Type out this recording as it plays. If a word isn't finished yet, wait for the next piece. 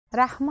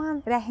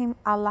Rəhman, Rəhim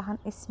Allahın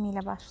ismi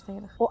ilə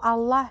başlayırıq. O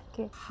Allah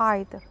ki,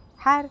 haydır.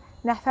 Hər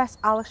nəfəs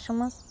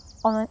alışımız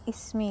onun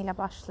ismi ilə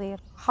başlayır.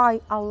 Hay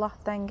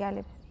Allahdan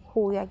gəlib,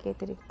 huya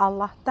gedirik.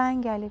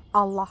 Allahdan gəlib,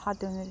 Allaha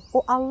dönürük.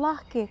 O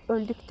Allah ki,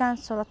 öldükdən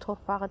sonra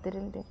torpağı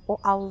dirildir. O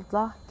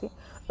Allah ki,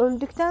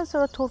 öldükdən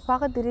sonra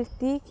torpağı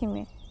diriltdiyi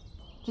kimi,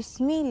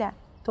 cismi ilə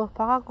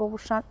torpağa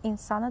qovuşan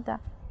insanı da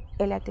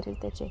elə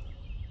dirildəcək.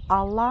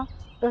 Allah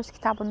öz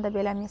kitabında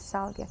belə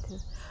misal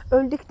gətirir.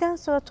 Öldükdən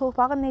sonra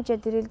torpağı necə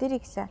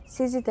dirildiriksə,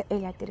 sizi də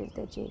elə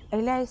dirildəcək.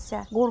 Elə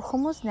isə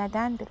qorxumuz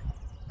nədəndir?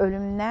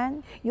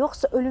 Ölümdən,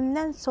 yoxsa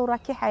ölümdən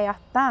sonraki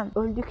həyatdan,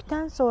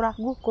 öldükdən sonra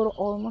qupquru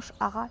olmuş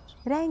ağac,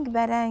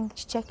 rəngbərəng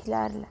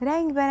çiçəklərlə,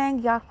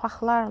 rəngbərəng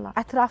yarpaqlarla,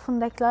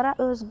 ətrafındakılara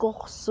öz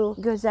qoxusu,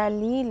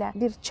 gözəlliyi ilə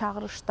bir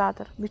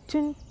çağırışdadır.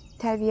 Bütün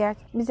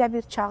təbiət bizə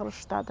bir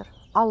çağırışdadır.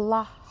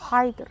 Allah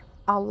haydır,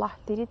 Allah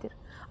diridir.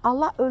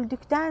 Allah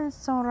öldükdən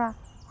sonra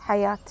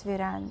həyat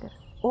verəndir.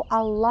 O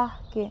Allah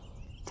ki,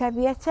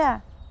 təbiətə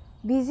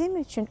bizim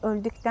üçün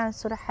öldükdən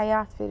sonra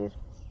həyat verir.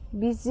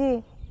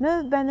 Bizi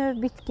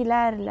növbənöv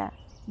bitkilərlə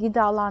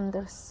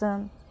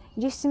qidalandırsın.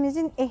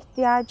 Cismimizin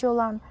ehtiyacı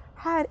olan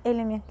hər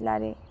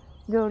elementləri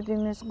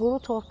gördüyümüz quru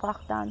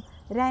torpaqdan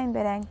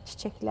rəngbərəng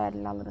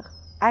çiçəklərlə alırıq.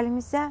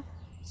 Əlimizə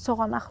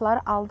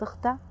soğanaqları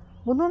aldıqda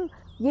bunun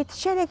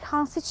yetişərək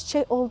hansı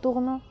çiçək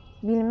olduğunu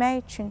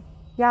bilmək üçün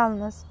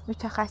yalnız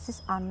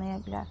mütəxəssis anlaya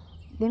bilər.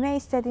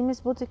 Demək istədiyimiz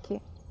budur ki,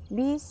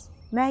 biz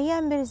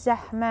müəyyən bir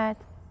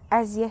zəhmət,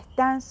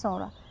 əziyyətdən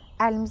sonra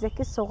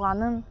əlimizdəki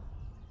soğanın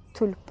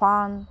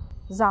tulpan,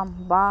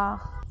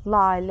 zambaq,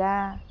 lalə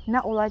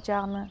nə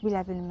olacağını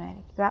bilə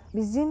bilmərik. Və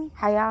bizim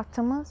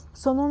həyatımız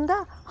sonunda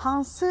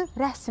hansı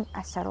rəsm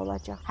əsər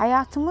olacaq?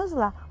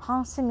 Həyatımızla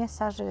hansı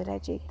mesajı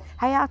verəcək?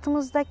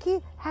 Həyatımızdakı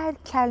hər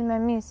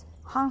kəlməmiz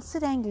hansı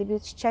rəngli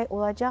bir çiçək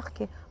olacaq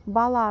ki,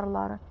 bal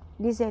arıları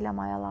bizi elə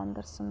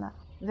mayalandırsınlar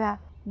və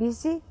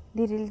bizi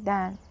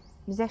dirildən,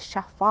 bizə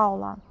şəfa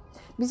olan,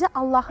 bizə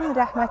Allahın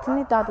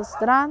rəhmətini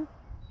dadızdıran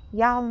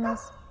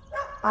yalnız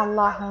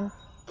Allahın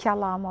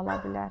kəlamı ola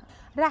bilər.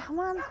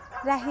 Rəhman,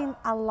 Rəhim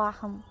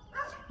Allahım,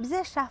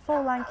 bizə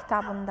şəfa olan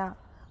kitabında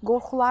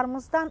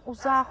qorxularımızdan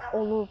uzaq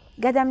olub,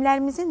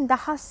 qədəmlərimizin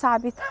daha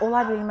sabit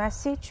ola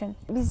bilməsi üçün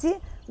bizi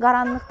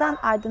qaranlıqdan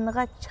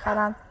aydınlığa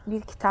çıxaran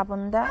bir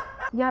kitabında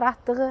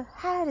yaratdığı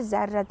hər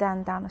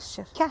zərrədən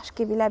danışır. Kəş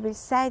ki, bilə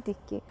bilsəydik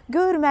ki,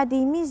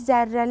 görmədiyimiz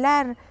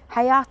zərrələr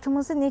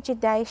həyatımızı necə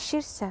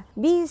dəyişirsə,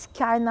 biz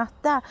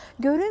kainatda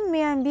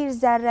görünməyən bir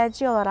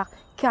zərrəci olaraq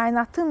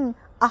kainatın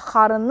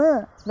axarını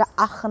və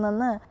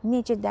axınını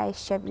necə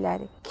dəyişə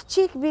bilərik?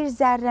 Kiçik bir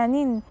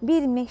zərrənin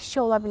bir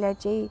meşə ola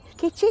biləcəyi,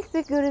 kiçik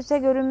bir gözə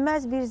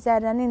görünməz bir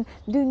zərrənin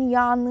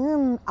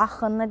dünyanın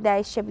axınını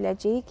dəyişə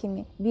biləcəyi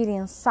kimi bir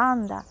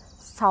insan da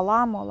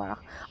salam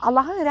olaraq,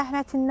 Allahın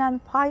rəhmətindən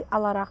pay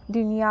alaraq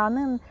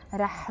dünyanın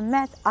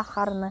rəhmət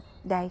axarını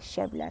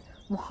dəyişə bilər.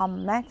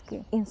 Muhammed ki,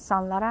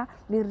 insanlara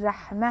bir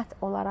rəhmət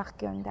olaraq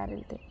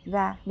göndərildi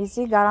və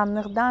bizi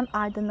qaranlıqdan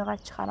aydınlığa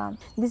çıxaran,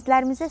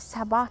 dizlərimizə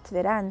səbat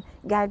verən,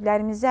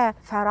 qəlblərimizə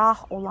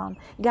fərah olan,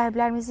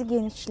 qəlblərimizi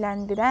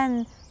genişləndirən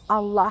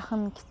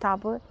Allahın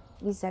kitabı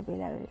bizə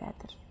belə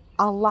öyrədir.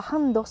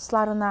 Allahın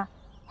dostlarına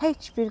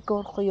heç bir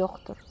qorxu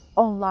yoxdur,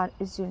 onlar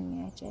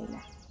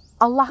üzülməyəcəklər.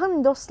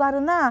 Allahın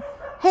dostlarına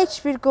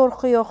heç bir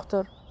qorxu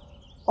yoxdur,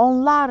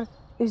 onlar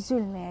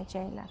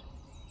üzülməyəcəklər.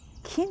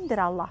 Kimdir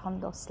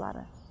Allahın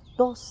dostları?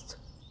 Dost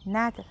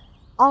nədir?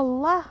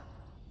 Allah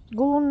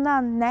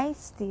qulundan nə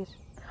istəyir?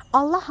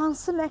 Allah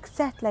hansı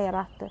məqsədlə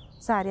yaratdı?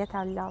 Zariyat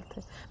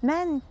 56.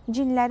 Mən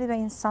cinləri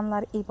və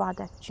insanları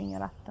ibadət üçün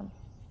yaratdım.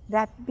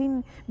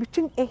 Rəbbim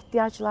bütün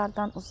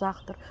ehtiyaclardan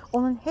uzaqdır.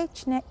 Onun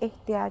heç nə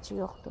ehtiyacı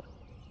yoxdur.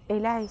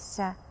 Elə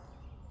isə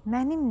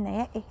mənim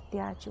nəyə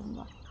ehtiyacım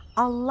var?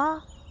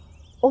 Allah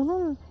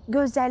onun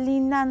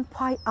gözəlliyindən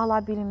pay ala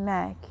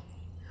bilmək,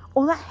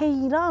 ona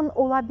heyran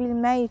ola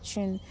bilmək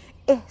üçün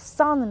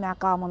ehsan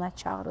məqamına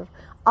çağırır.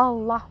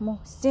 Allah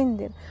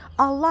muhsindir.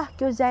 Allah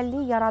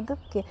gözəlliyi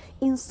yaradıb ki,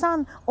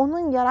 insan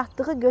onun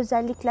yaratdığı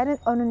gözəlliklərin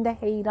önündə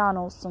heyran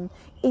olsun.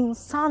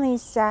 İnsan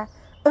isə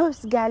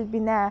öz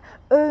qəlbinə,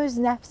 öz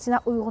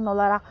nəfsinə uyğun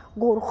olaraq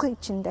qorxu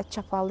içində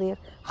çapalayır.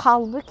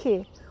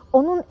 Halbuki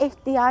onun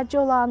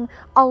ehtiyacı olan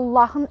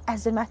Allahın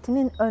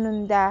əzəmətinin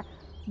önündə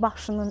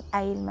başının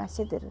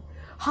əyilməsidir.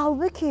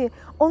 Halbuki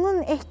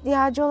onun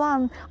ehtiyacı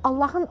olan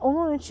Allahın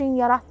onun üçün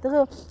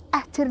yaratdığı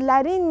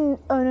ətirlərin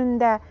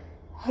önündə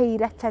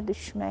heyrətə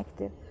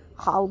düşməkdir.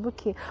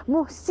 Halbuki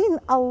muhsin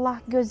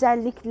Allah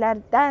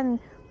gözəlliklərdən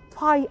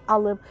pay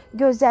alıb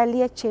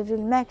gözəlliyə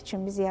çevrilmək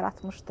üçün bizi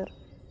yaratmışdır.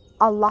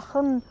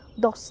 Allahın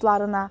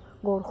dostlarına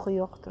qorxu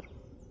yoxdur.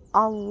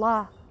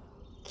 Allah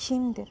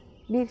kimdir?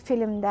 Bir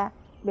filmdə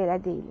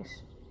belə deyilir.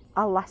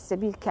 Allah sizə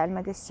bir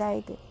kəlmə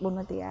desəydi,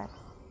 bunu deyər.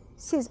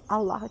 Siz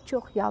Allahı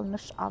çox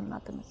yanlış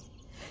anladınız.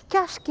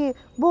 Kaş ki,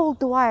 bol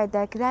dua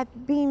edək,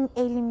 Rəbbim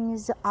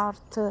elmimizi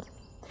artır.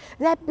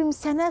 Rəbbim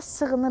sənə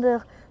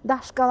sığınırıq,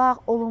 daşqalaq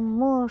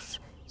olunmuş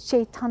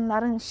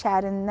şeytanların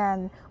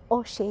şərindən,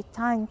 O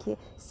şeytan ki,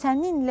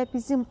 səninlə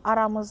bizim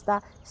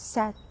aramızda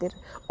səddir.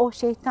 O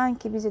şeytan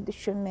ki, bizi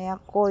düşünməyə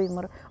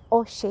qoymur.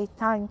 O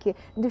şeytan ki,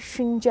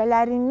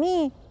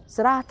 düşüncələrimi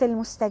sırat-ı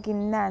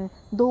müstəqimdən,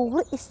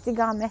 doğru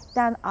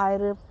istiqamətdən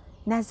ayırıb,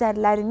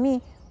 nəzərlərimi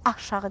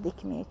aşağı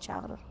dikməyə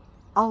çağırır.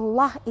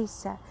 Allah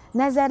isə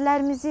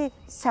nəzərlərimizi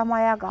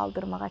səmaya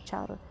qaldırmağa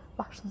çağırır.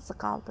 Başınızı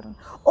qaldırın.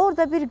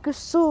 Orada bir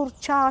qüsur,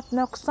 çat,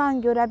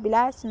 nöqsan görə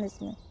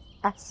bilərsinizmi?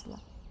 Əsla.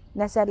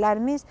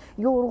 Nəzərlərimiz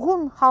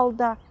yorğun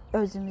halda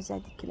özümüzə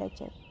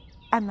dikiləcək.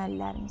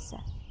 Əməllərimizə.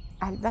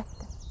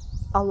 Əlbəttə,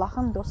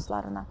 Allahın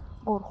dostlarına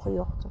qorxu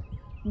yoxdur.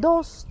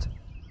 Dost,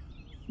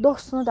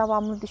 dostunu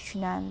davamlı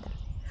düşünəndir.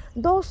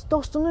 Dost,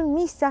 dostunun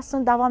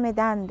missiyasını davam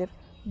edəndir.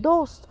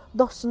 Dost,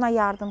 dostuna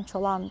yardımcı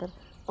olandır.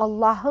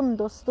 Allahın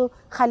dostu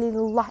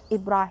Xəlilullah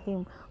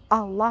İbrahim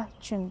Allah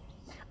üçün,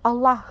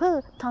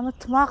 Allahı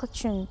tanıtmaq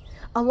üçün,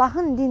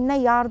 Allahın dininə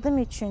yardım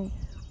üçün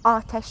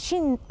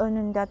ateşin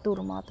önündə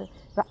durmadı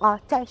və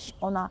ateş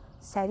ona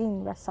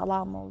sərin və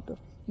salam oldu.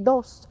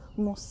 Dost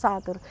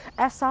Musadır.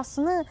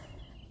 Əsasını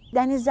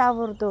dənizə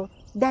vurdu,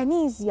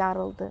 dəniz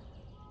yarıldı.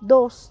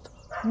 Dost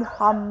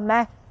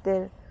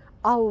Muhammeddir.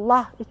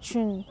 Allah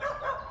üçün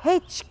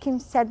heç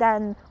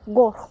kimsədən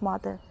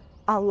qorxmadı.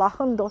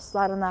 Allahın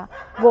dostlarına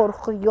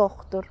qorxu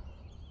yoxdur.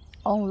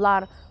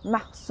 Onlar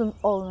məhzun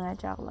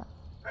olmayacaqlar.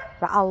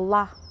 Və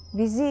Allah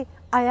bizi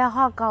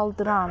ayağa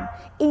qaldıran,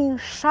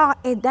 inşa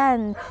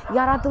edən,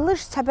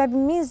 yaradılış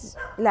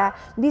səbəbimizlə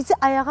bizi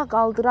ayağa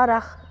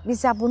qaldıraraq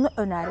bizə bunu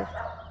önərir.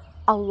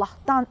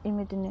 Allahdan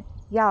ümidini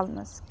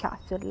yalnız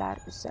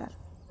kafirlər üzər.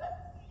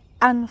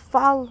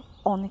 Ənfal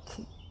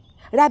 12.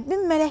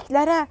 Rəbbim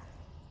mələklərə,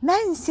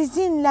 mən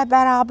sizinlə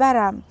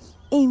bərabərəm,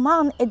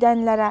 iman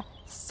edənlərə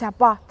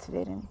səbat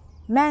verin.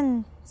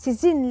 Mən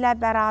sizinlə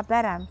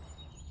bərabərəm,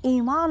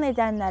 iman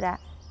edənlərə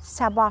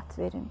səbat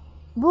verin.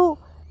 Bu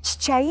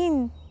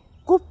çiçəyin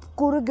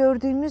qupquru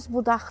gördüyümüz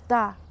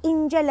budaqda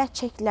incə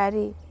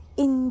ləçəkləri,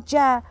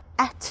 incə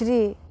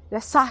ətri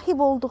və sahib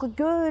olduğu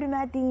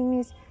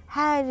görmədiyimiz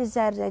hər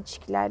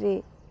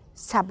zərrəcikləri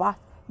səbat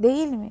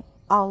deyilmi?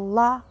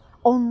 Allah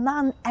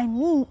ondan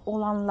əmin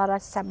olanlara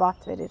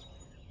səbat verir.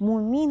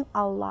 Mümin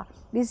Allah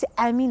bizi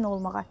əmin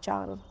olmağa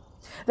çağırır.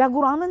 Və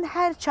Quranın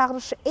hər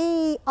çağırışı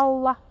ey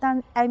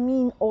Allahdan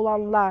əmin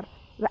olanlar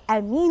və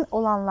əmin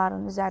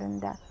olanların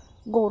üzərində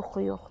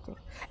qorxu yoxdur.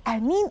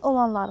 Əmin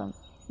olanların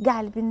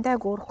qəlbində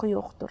qorxu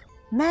yoxdur.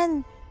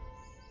 Mən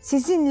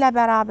sizinlə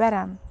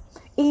bərabərəm.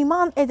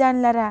 İman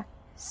edənlərə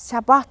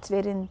səbat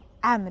verin,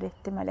 əmr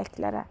etdi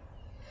mələklərə.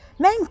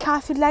 Mən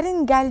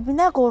kafirlərin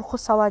qəlbinə qorxu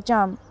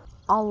salacam.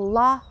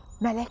 Allah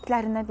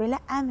mələklərinə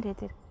belə əmr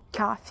edir.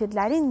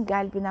 Kafirlərin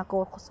qəlbinə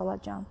qorxu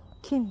salacam.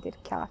 Kimdir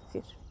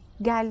kafir?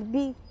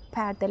 Qəlbi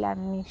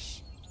pərdələnmiş.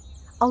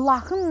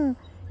 Allahın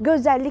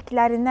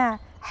gözəlliklərinə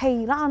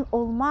heyran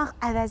olmaq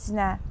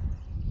əvəzinə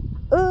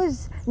öz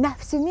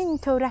nəfsinin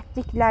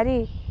törətdikləri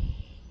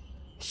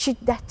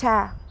şiddətə,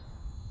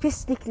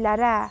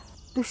 pisliklərə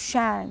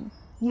düşən,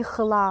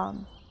 yıxılan,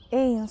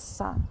 ey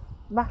insan,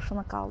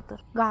 başını qaldır,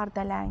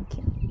 qardələn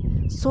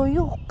kimi.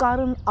 Soyuq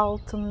qarın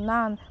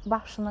altından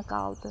başını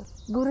qaldır.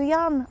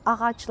 Quruyan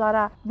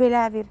ağaclara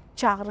belə bir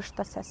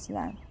çağırışda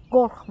səslən.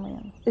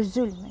 Qorxmayın,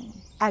 üzülməyin.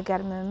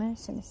 Əgər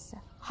möminsinizsə,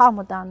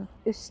 hamıdan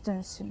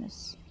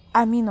üstünsünüz.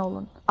 Əmin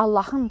olun,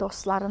 Allahın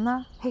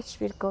dostlarına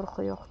heç bir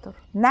qorxu yoxdur.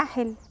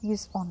 Nəhl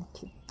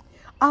 112.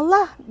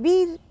 Allah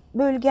bir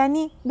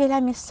bölgəni belə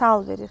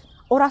misal verir.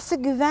 Orası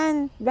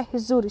güvən və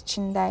huzur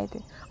içində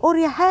idi.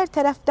 Oraya hər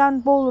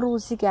tərəfdən bol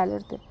ruzi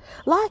gəlirdi.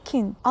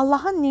 Lakin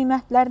Allahın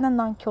nemətlərinə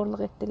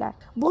nankörlük etdilər.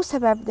 Bu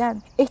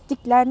səbəbdən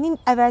etdiklərinin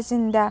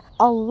əvəzində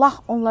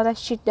Allah onlara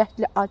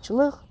şiddətli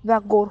aclıq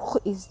və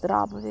qorxu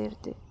izdirabı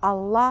verdi.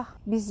 Allah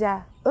bizə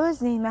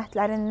öz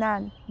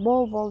nemətlərindən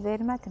bol-bol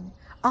vermədimi?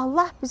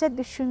 Allah bizə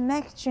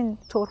düşünmək üçün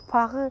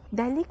torpağı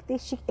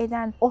dəlik-deşik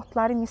edən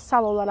otları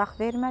misal olaraq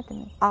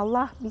vermədimi?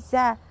 Allah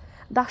bizə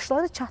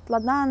daşları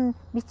çatladan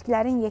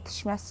bitkilərin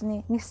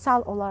yetişməsini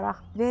misal olaraq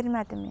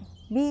vermədimi?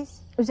 Biz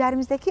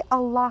üzərimizdəki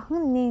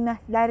Allahın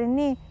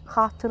nemətlərini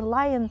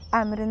xatırlayın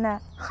əmrinə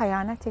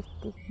xəyanət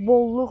etdik.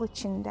 Bolluq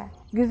içində,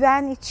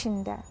 güvən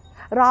içində,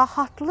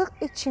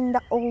 rahatlıq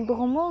içində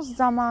olduğumuz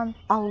zaman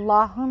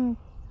Allahın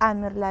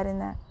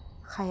əmrlərinə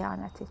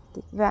xəyanət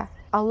etdik və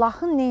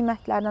Allahın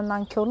nemətlərinə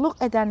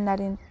nankörlük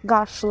edənlərin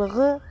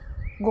qarşılığı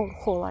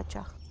qorxu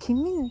olacaq.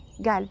 Kimin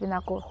qəlbinə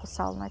qorxu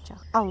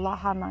salınacaq?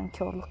 Allaha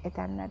nankörlük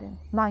edənlərin.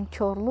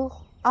 Nankörlük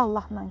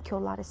Allah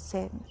nankörləri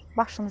sevmir.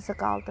 Başınızı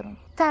qaldırın.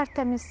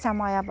 Tərtəmiz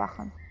səmaya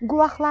baxın.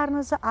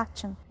 Qulaqlarınızı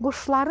açın.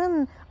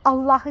 Quşların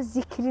Allahı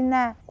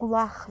zikrinə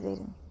qulaq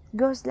verin.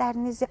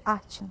 Gözlərinizi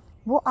açın.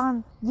 Bu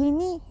an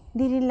yeni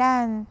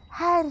dirilən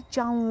hər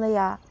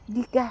canlıya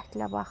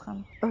diqqətlə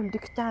baxın.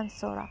 Öldükdən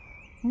sonra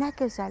nə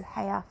gözəl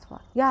həyat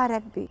var. Ya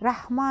Rəbbi,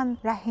 Rəhman,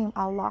 Rəhim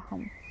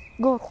Allahım.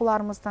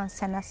 Qorxularımızdan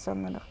sənə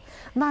sığınırıq.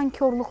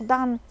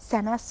 Nankörlükdən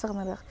sənə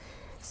sığınırıq.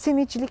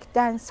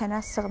 Simiclikdən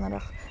sənə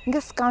sığınırıq.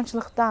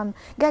 Qısqanclıqdan,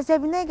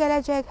 qəzəbinə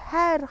gələcək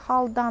hər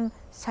haldan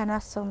sənə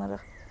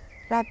sığınırıq.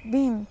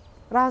 Rəbbim,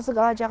 razı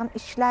qalacağın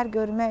işlər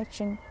görmək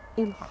üçün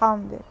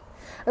ilham ver.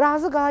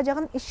 Razı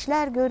qalacağın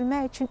işlər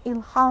görmək üçün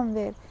ilham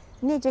ver.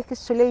 Necə ki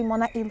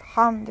Süleymana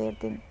ilham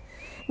verdin.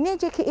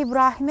 Necə ki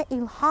İbrahimə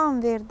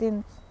ilham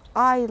verdin.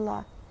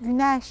 Ayla,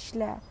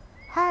 günəşlə,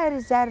 hər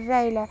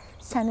zərrə ilə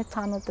səni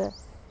tanıdı.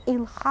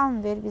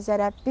 İlham ver bizə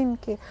Rəbbim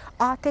ki,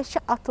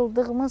 ateşə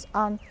atıldığımız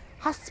an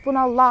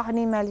hasbunallah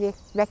ni'məl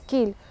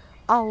vəkil,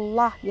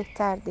 Allah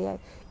yetər deyək.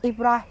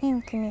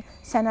 İbrahim kimi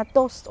sənə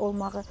dost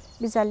olmağı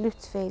bizə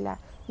lütf eylə.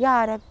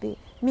 Ya Rəbbi,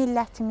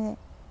 millətimi,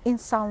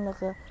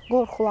 insanlığı,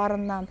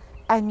 qorxularından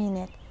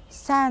əmin et.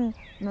 Sən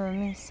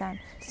möminsən,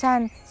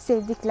 sən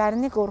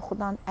sevdiklərini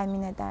qorxudan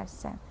əmin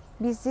edərsən.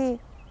 Bizi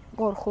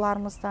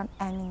qorxularımızdan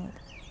əmin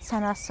et.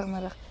 Sənə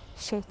sığınırıq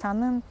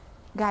şeytanın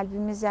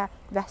qəlbimizə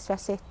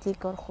vəsvəsə etdiyi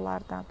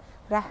qorxulardan.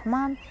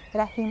 Rəhman,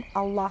 Rəhim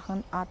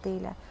Allahın adı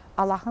ilə.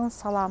 Allahın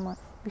salamı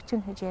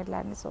bütün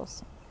hüceyrləriniz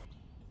olsun.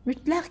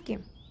 Mütləq ki,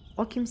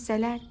 o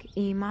kimsələr ki,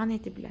 iman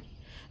ediblər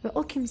və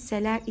o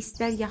kimsələr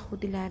istər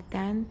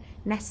Yahudilərdən,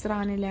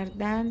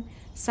 Nəsranilərdən,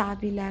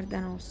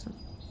 Sabilərdən olsun.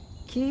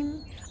 Kim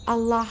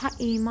Allaha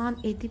iman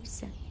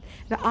edibsə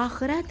və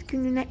axirət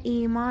gününə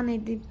iman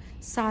edib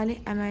salih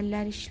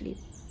əməllər işləyib,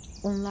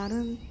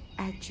 onların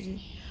əcri,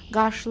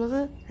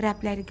 qarşılığı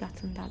Rəbləri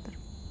qatındadır.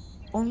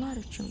 Onlar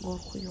üçün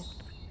qorxu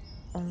yoxdur.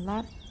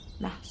 Onlar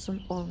məhzun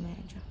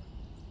olmayacaq.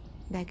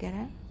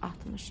 Bəqərə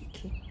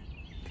 62.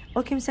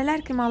 O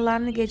kimsələr ki,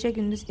 mallarını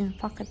gecə-gündüz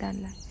infaq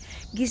edərlər,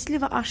 gizli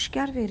və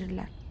aşkar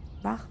verirlər.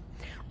 Bax,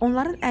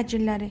 onların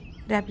əcrləri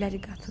Rəbləri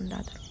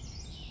qatındadır.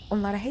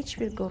 Onlara heç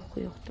bir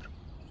qorxu yoxdur.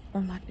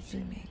 Onlar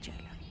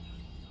üzülməyəcəklər.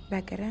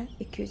 Bəqərə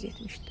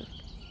 274.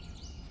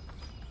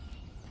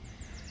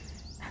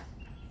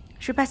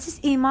 Şübhəsiz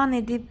iman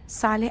edib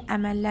salih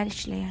əməllər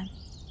işləyən,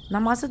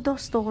 namazı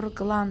dosdoğru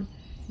qılan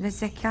və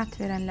zəkat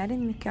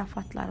verənlərin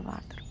mükafatları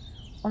vardır.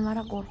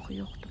 Onlara qorxu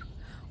yoxdur.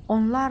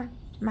 Onlar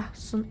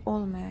məhzun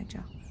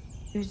olmayacaq,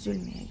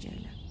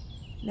 üzülməyəcəklər.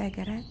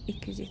 Bəqərə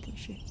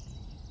 277.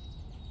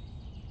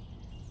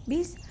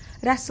 Biz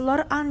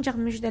rəsulları ancaq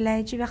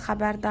müjdələyici və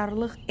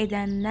xəbərdarlıq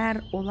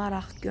edənlər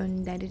olaraq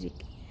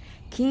göndəririk.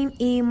 Kim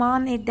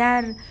iman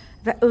edər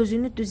və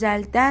özünü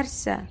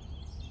düzəldərsə,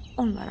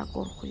 onlara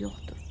qorxu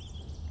yoxdur.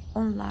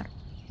 Onlar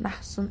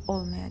məhzun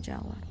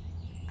olmayacaqlar.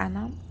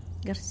 Ənam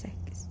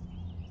 48.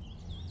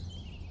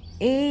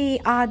 Ey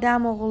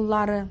Adəm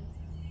oğulları,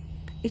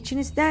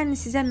 içinizdən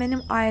sizə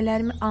mənim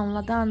ayələrimi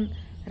anladan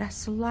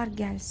rəsullar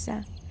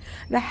gəlsə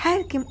və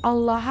hər kim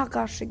Allaha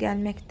qarşı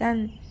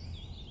gəlməkdən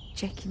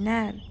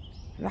çəkinər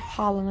və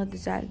halını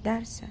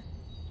düzəldərsə,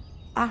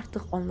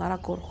 artıq onlara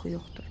qorxu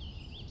yoxdur.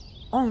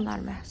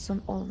 Onlar məhzun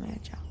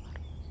olmayacaqlar.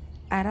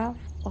 Əraf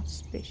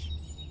 35.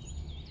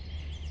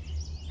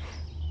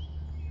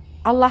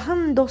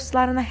 Allahın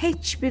dostlarına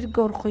heç bir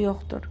qorxu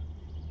yoxdur.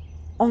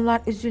 Onlar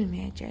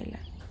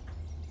üzülməyəcəklər.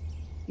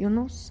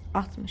 Yunus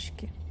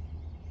 62.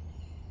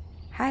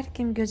 Hər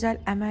kim gözəl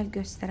əməl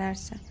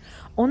göstərərsə,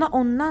 ona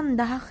ondan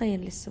daha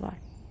xeyirlisi var.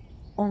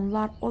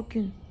 Onlar o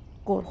gün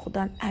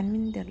qorxudan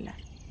əmindirlər.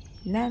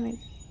 Nəml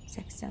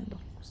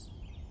 89.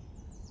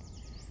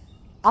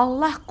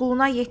 Allah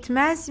quluna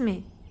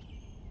yetməzmi?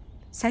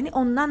 Səni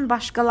ondan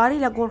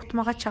başqaları ilə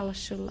qorxutmağa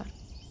çalışırlar.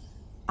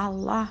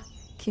 Allah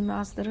kimi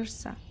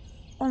azdırırsa,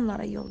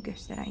 onlara yol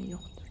göstərən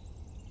yoxdur.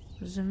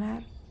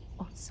 Zümər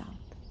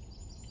 36.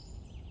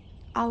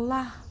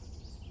 Allah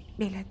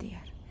belə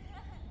deyər.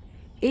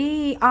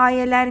 Ey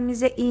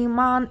ayələrimizə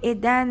iman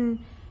edən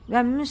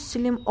və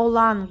müslim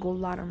olan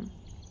qullarım,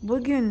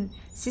 bugün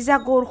sizə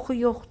qorxu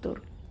yoxdur.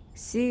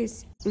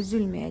 Siz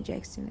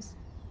üzülməyəcəksiniz.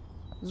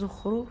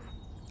 Zuhruf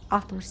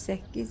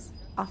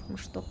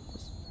 68-69.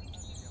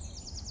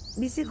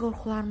 Bizi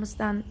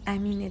qorxularımızdan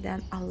əmin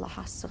edən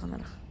Allaha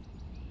sığınırıq.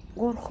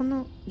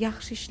 Qorxunu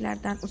yaxşı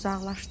işlərdən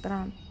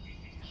uzaqlaşdıran,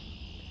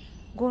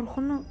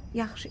 qorxunu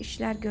yaxşı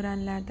işlər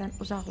görənlərdən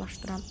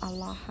uzaqlaşdıran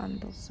Allaha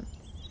həmd olsun.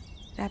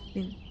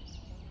 Rəbbim,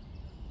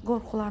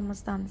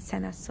 qorxularımızdan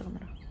sənə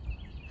sığınırıq.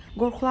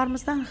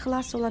 Qorxularımızdan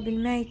xilas ola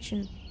bilmək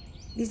üçün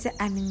bizə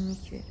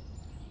əminlik ver.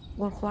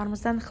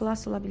 Qorxularımızdan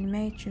xilas ola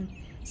bilmək üçün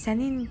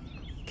sənin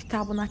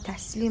kitabına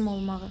təslim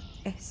olmağı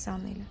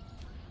ehsan elə.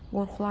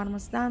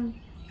 Qorxularımızdan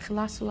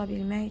xilas ola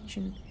bilmək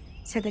üçün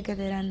sədəqə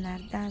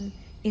verənlərdən,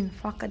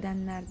 infaq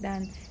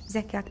edənlərdən,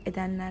 zəkat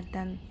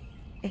edənlərdən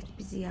et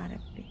bizi ya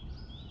Rəbbi.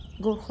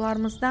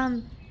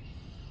 Qorxularımızdan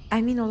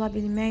əmin ola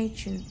bilmək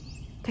üçün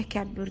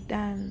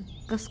təkəbbürdən,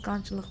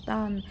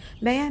 qısqanclıqdan,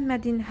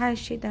 bəyənmədiyin hər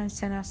şeydən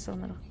sənə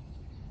sığınırıq.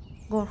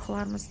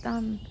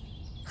 Qorxularımızdan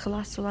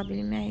xilas ola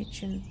bilmək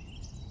üçün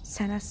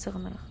sənə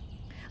sığınırıq.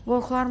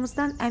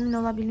 Qorxularımızdan əmin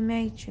ola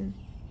bilmək üçün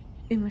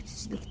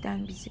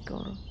ümidsizlikdən bizi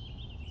qoru.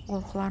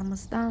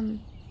 Qorxularımızdan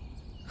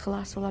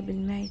xilas ola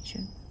bilmək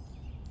üçün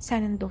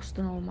sənin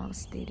dostun olmaq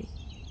istəyirik.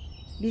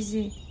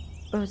 Bizi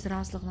öz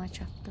razılığına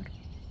çatdır.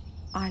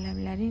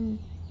 Aləmlərin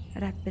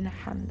Rəbbinə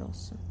həmd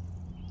olsun.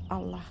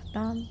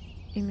 Allahdan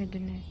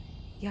ümidini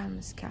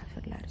yalnız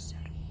kafirlər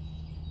üzər.